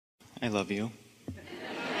I love you.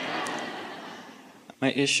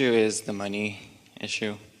 My issue is the money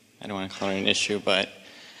issue. I don't want to call it an issue, but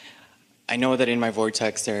I know that in my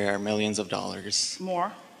vortex there are millions of dollars.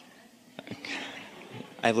 More.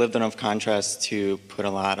 I lived enough contrast to put a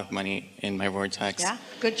lot of money in my vortex. Yeah,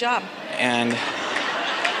 good job. And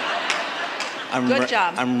Good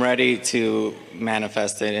job. I'm ready to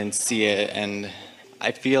manifest it and see it, and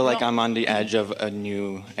I feel like I'm on the edge of a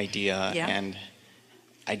new idea, and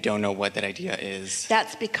I don't know what that idea is.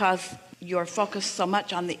 That's because you're focused so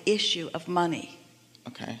much on the issue of money.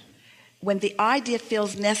 Okay. When the idea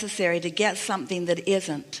feels necessary to get something that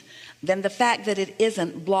isn't, then the fact that it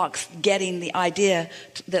isn't blocks getting the idea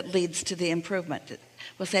that leads to the improvement.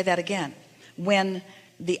 We'll say that again. When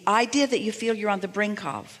the idea that you feel you're on the brink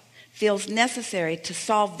of feels necessary to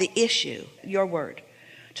solve the issue, your word,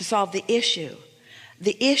 to solve the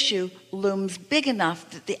issue looms big enough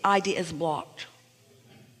that the idea is blocked.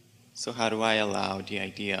 So how do I allow the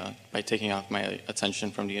idea? By taking off my attention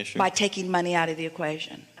from the issue? By taking money out of the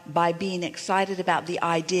equation. By being excited about the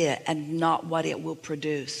idea and not what it will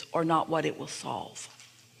produce or not what it will solve.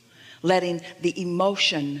 Letting the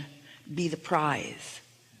emotion be the prize,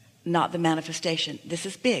 not the manifestation. This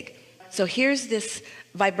is big. So here's this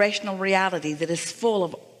vibrational reality that is full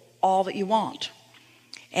of all that you want.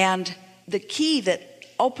 And the key that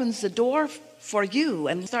opens the door for you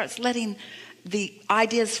and starts letting the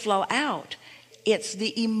ideas flow out, it's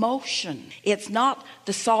the emotion. It's not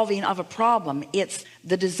the solving of a problem. It's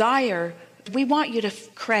the desire. We want you to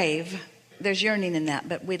crave. There's yearning in that,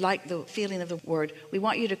 but we like the feeling of the word. We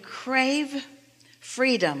want you to crave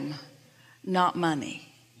freedom, not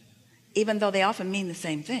money, even though they often mean the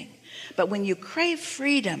same thing. But when you crave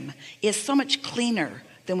freedom, it's so much cleaner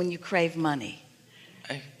than when you crave money.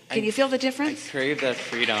 Can you feel the difference? I crave that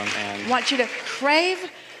freedom, and I want you to crave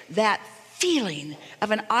that feeling of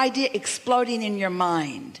an idea exploding in your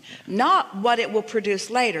mind, not what it will produce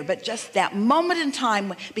later, but just that moment in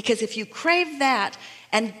time. Because if you crave that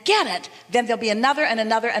and get it, then there'll be another and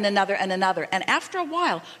another and another and another, and after a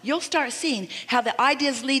while you'll start seeing how the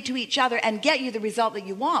ideas lead to each other and get you the result that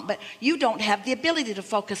you want, but you don't have the ability to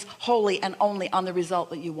focus wholly and only on the result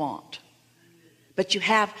that you want. But you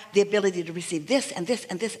have the ability to receive this and this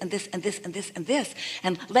and this and this and this and this and this.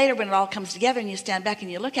 And later when it all comes together and you stand back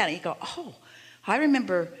and you look at it, you go, oh, I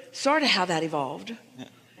remember sort of how that evolved. Yeah.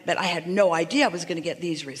 But I had no idea I was going to get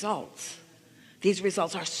these results. These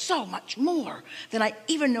results are so much more than I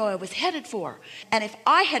even know I was headed for. And if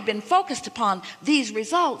I had been focused upon these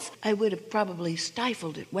results, I would have probably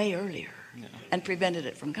stifled it way earlier and prevented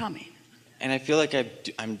it from coming. And I feel like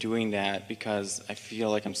I'm doing that because I feel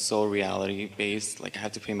like I'm so reality-based. Like I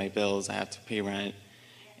have to pay my bills, I have to pay rent.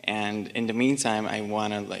 And in the meantime, I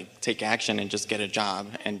want to like take action and just get a job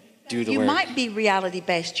and do the work. You might be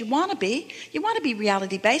reality-based. You want to be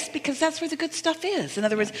reality-based because that's where the good stuff is. In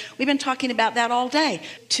other words, we've been talking about that all day.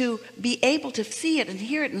 To be able to see it and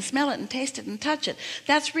hear it and smell it and taste it and touch it,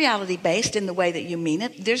 that's reality-based in the way that you mean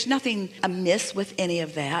it. There's nothing amiss with any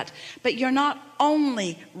of that. But you're not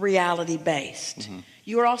only reality-based. Mm-hmm.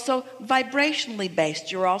 You are also vibrationally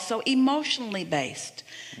based. You're also emotionally based.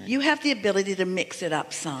 Right. You have the ability to mix it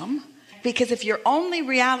up some. Because if you're only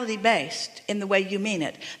reality-based in the way you mean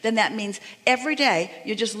it, then that means every day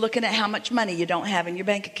you're just looking at how much money you don't have in your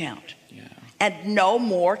bank account. Yeah. And no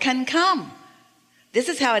more can come. This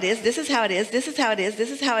is how it is, this is how it is, this is how it is,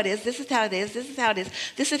 this is how it is, this is how it is, this is how it is,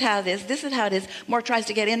 this is how it is, this is how it is. More tries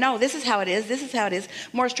to get in. No, this is how it is, this is how it is.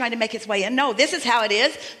 More is trying to make its way in. No, this is how it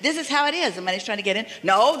is, this is how it is. And money's trying to get in.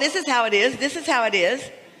 No, this is how it is, this is how it is.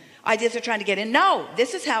 Ideas are trying to get in. No,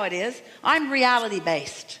 this is how it is. I'm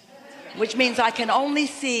reality-based. Which means I can only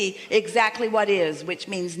see exactly what is, which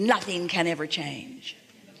means nothing can ever change.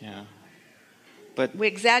 Yeah. But we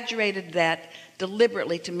exaggerated that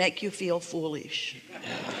deliberately to make you feel foolish.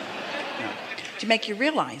 Yeah. To make you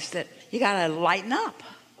realize that you got to lighten up.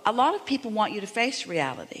 A lot of people want you to face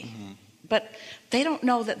reality, but they don't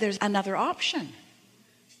know that there's another option.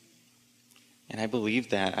 And I believe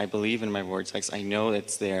that. I believe in my vortex. I know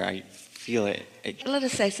it's there. I feel it. Let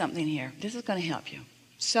us say something here. This is going to help you.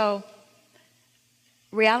 So,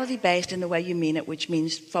 reality-based in the way you mean it, which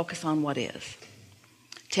means focus on what is.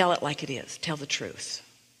 Tell it like it is. Tell the truth.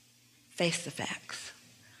 Face the facts.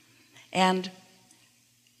 And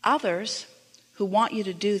others who want you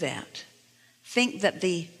to do that think that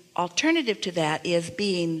the alternative to that is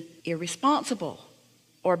being irresponsible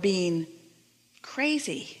or being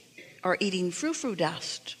crazy or eating frou-frou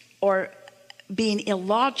dust or being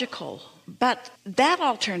illogical. But that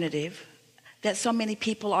alternative that so many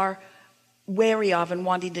people are wary of and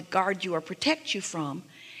wanting to guard you or protect you from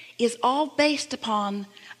is all based upon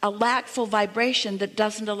a lackful vibration that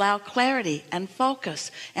doesn't allow clarity and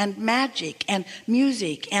focus and magic and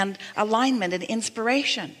music and alignment and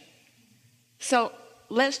inspiration. So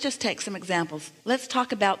let's just take some examples. Let's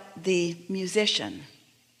talk about the musician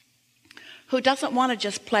who doesn't want to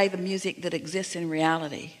just play the music that exists in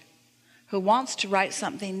reality, who wants to write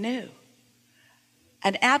something new.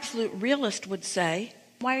 An absolute realist would say,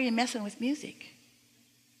 why are you messing with music?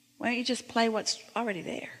 Why don't you just play what's already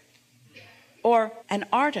there? Or an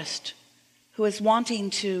artist who is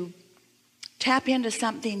wanting to tap into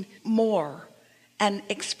something more and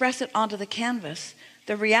express it onto the canvas,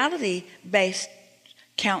 the reality-based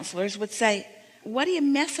counselors would say, what are you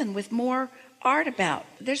messing with more art about?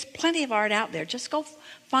 There's plenty of art out there. Just go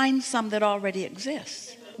find some that already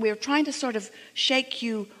exists. We're trying to sort of shake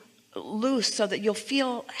you loose so that you'll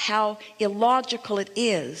feel how illogical it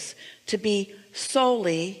is to be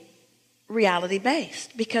solely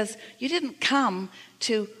reality-based, because you didn't come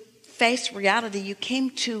to face reality. You came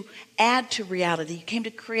to add to reality. You came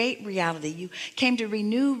to create reality. You came to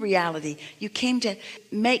renew reality. You came to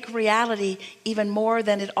make reality even more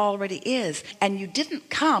than it already is. And you didn't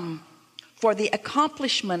come for the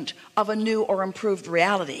accomplishment of a new or improved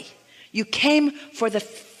reality. You came for the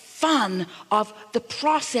fun of the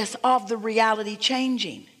process of the reality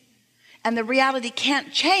changing. And the reality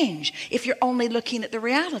can't change if you're only looking at the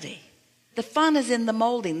reality. The fun is in the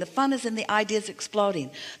molding. The fun is in the ideas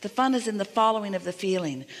exploding. The fun is in the following of the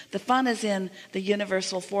feeling. The fun is in the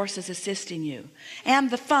universal forces assisting you. And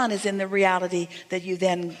the fun is in the reality that you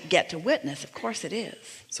then get to witness. Of course it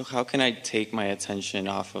is. So how can I take my attention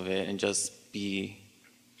off of it and just be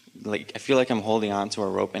like, I feel like I'm holding on to a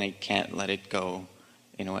rope and I can't let it go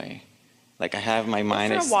in a way. Like I have my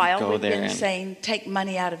mind, For a while we've there been and saying take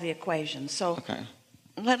money out of the equation. So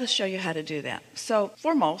let us show you how to do that. So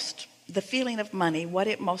foremost, the feeling of money, what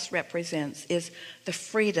it most represents is the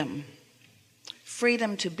freedom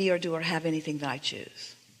to be or do or have anything that I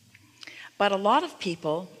choose. But a lot of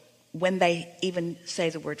people, when they even say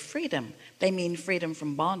the word freedom, they mean freedom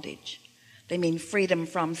from bondage. They mean freedom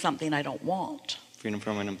from something I don't want. Freedom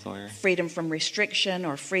from an employer. Freedom from restriction,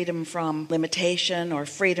 or freedom from limitation, or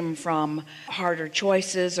freedom from harder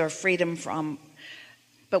choices, or freedom from...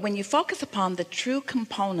 But when you focus upon the true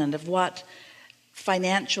component of what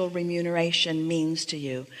financial remuneration means to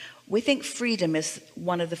you, we think freedom is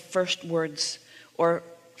one of the first words or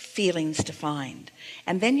feelings to find.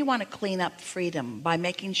 And then you want to clean up freedom by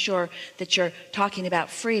making sure that you're talking about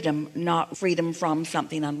freedom, not freedom from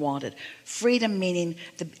something unwanted. Freedom meaning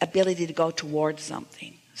the ability to go towards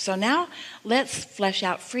something. So now let's flesh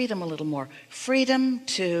out freedom a little more. Freedom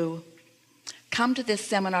to come to this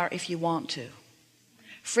seminar if you want to.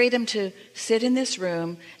 Freedom to sit in this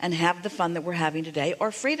room and have the fun that we're having today,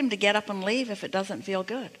 or freedom to get up and leave if it doesn't feel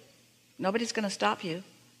good. Nobody's going to stop you.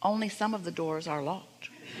 Only some of the doors are locked.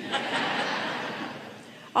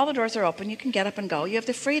 All the doors are open. You can get up and go. You have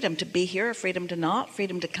the freedom to be here, or freedom to not,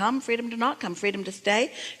 freedom to come, freedom to not come, freedom to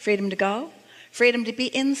stay, freedom to go, freedom to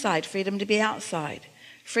be inside, freedom to be outside,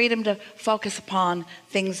 freedom to focus upon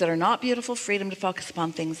things that are not beautiful, freedom to focus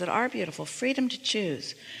upon things that are beautiful, freedom to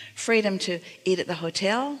choose, freedom to eat at the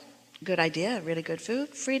hotel, good idea, really good food,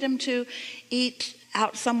 freedom to eat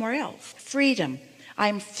out somewhere else, freedom.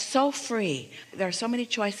 I'm so free. There are so many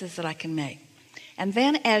choices that I can make. And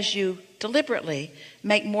then as you deliberately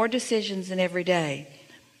make more decisions in every day,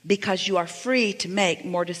 because you are free to make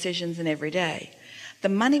more decisions in every day, the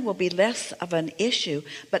money will be less of an issue,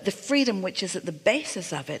 but the freedom which is at the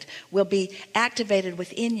basis of it will be activated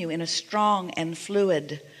within you in a strong and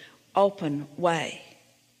fluid, open way.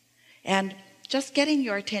 And just getting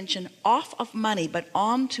your attention off of money, but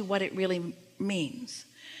on to what it really means.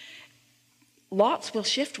 Lots will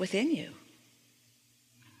shift within you.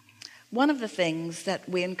 One of the things that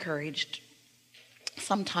we encouraged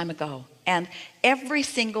some time ago, and every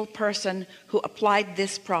single person who applied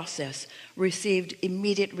this process received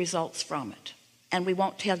immediate results from it. And we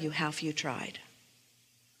won't tell you how few tried.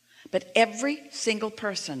 But every single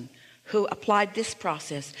person who applied this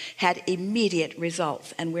process had immediate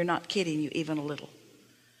results, and we're not kidding you even a little.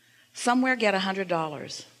 Somewhere get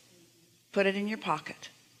 $100, put it in your pocket,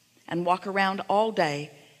 and walk around all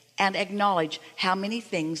day and acknowledge how many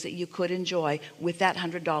things that you could enjoy with that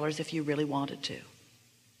 $100 if you really wanted to.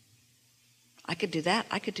 I could do that.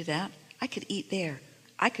 I could do that. I could eat there.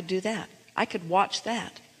 I could do that. I could watch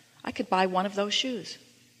that. I could buy one of those shoes.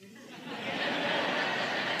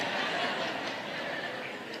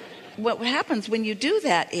 What happens when you do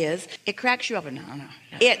that is it cracks you up. No.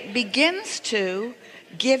 It begins to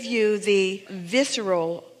give you the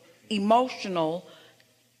visceral, emotional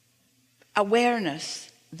awareness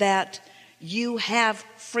that you have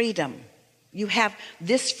freedom. You have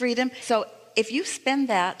this freedom. So if you spend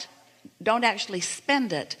that, don't actually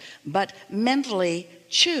spend it, but mentally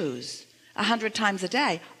choose 100 times a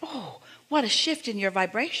day. Oh, what a shift in your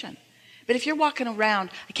vibration. But if you're walking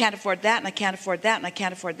around, I can't afford that, and I can't afford that, and I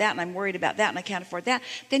can't afford that, and I'm worried about that, and I can't afford that,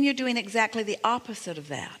 then you're doing exactly the opposite of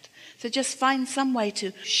that. So just find some way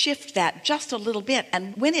to shift that just a little bit.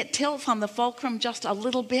 And when it tilts on the fulcrum just a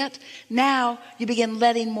little bit, now you begin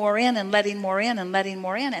letting more in and letting more in and letting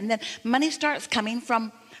more in. And then money starts coming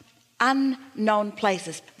from unknown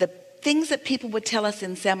places. The things that people would tell us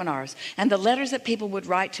in seminars and the letters that people would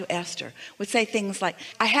write to Esther would say things like,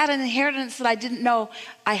 I had an inheritance that I didn't know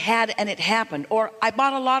I had and it happened. Or I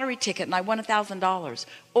bought a lottery ticket and I won $1,000.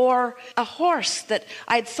 Or a horse that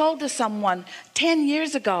I'd sold to someone 10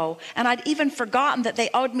 years ago and I'd even forgotten that they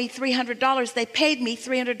owed me $300. They paid me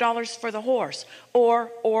 $300 for the horse. Or.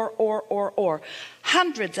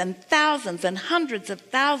 Hundreds and hundreds of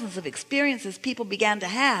thousands of experiences people began to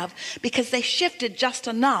have because they shifted just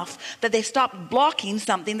enough that they stopped blocking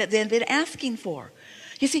something that they'd been asking for.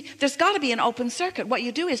 You see, there's got to be an open circuit. What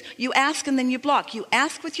you do is you ask and then you block. You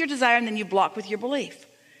ask with your desire and then you block with your belief,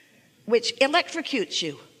 which electrocutes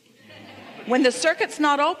you. When the circuit's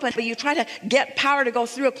not open, but you try to get power to go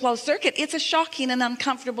through a closed circuit, it's a shocking and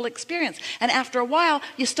uncomfortable experience. And after a while,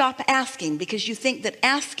 you stop asking because you think that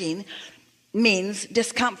asking means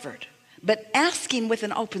discomfort. But asking with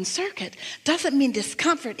an open circuit doesn't mean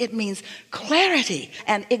discomfort. It means clarity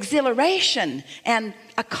and exhilaration and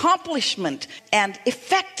accomplishment and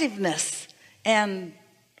effectiveness and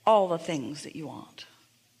all the things that you want.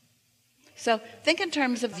 So think in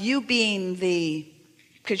terms of you being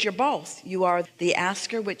because you're both. You are the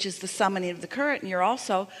asker, which is the summoning of the current, and you're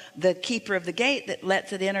also the keeper of the gate that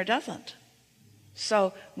lets it in or doesn't.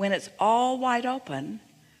 So when it's all wide open,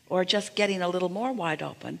 or just getting a little more wide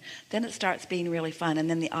open, then it starts being really fun, and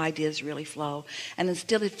then the ideas really flow. And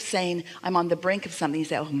instead of saying, I'm on the brink of something, you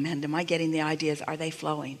say, oh man, am I getting the ideas? Are they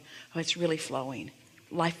flowing? Oh, it's really flowing.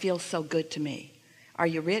 Life feels so good to me. Are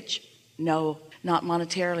you rich? No, not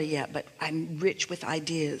monetarily yet, but I'm rich with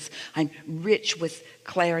ideas. I'm rich with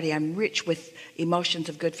clarity. I'm rich with emotions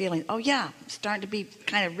of good feeling. Oh yeah, I'm starting to be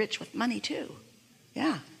kind of rich with money too.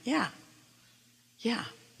 Yeah.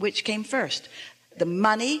 Which came first? The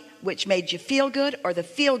money which made you feel good, or the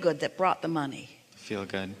feel good that brought the money? Feel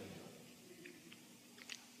good.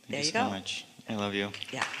 There Thank you so much. I love you.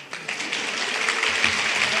 Yeah.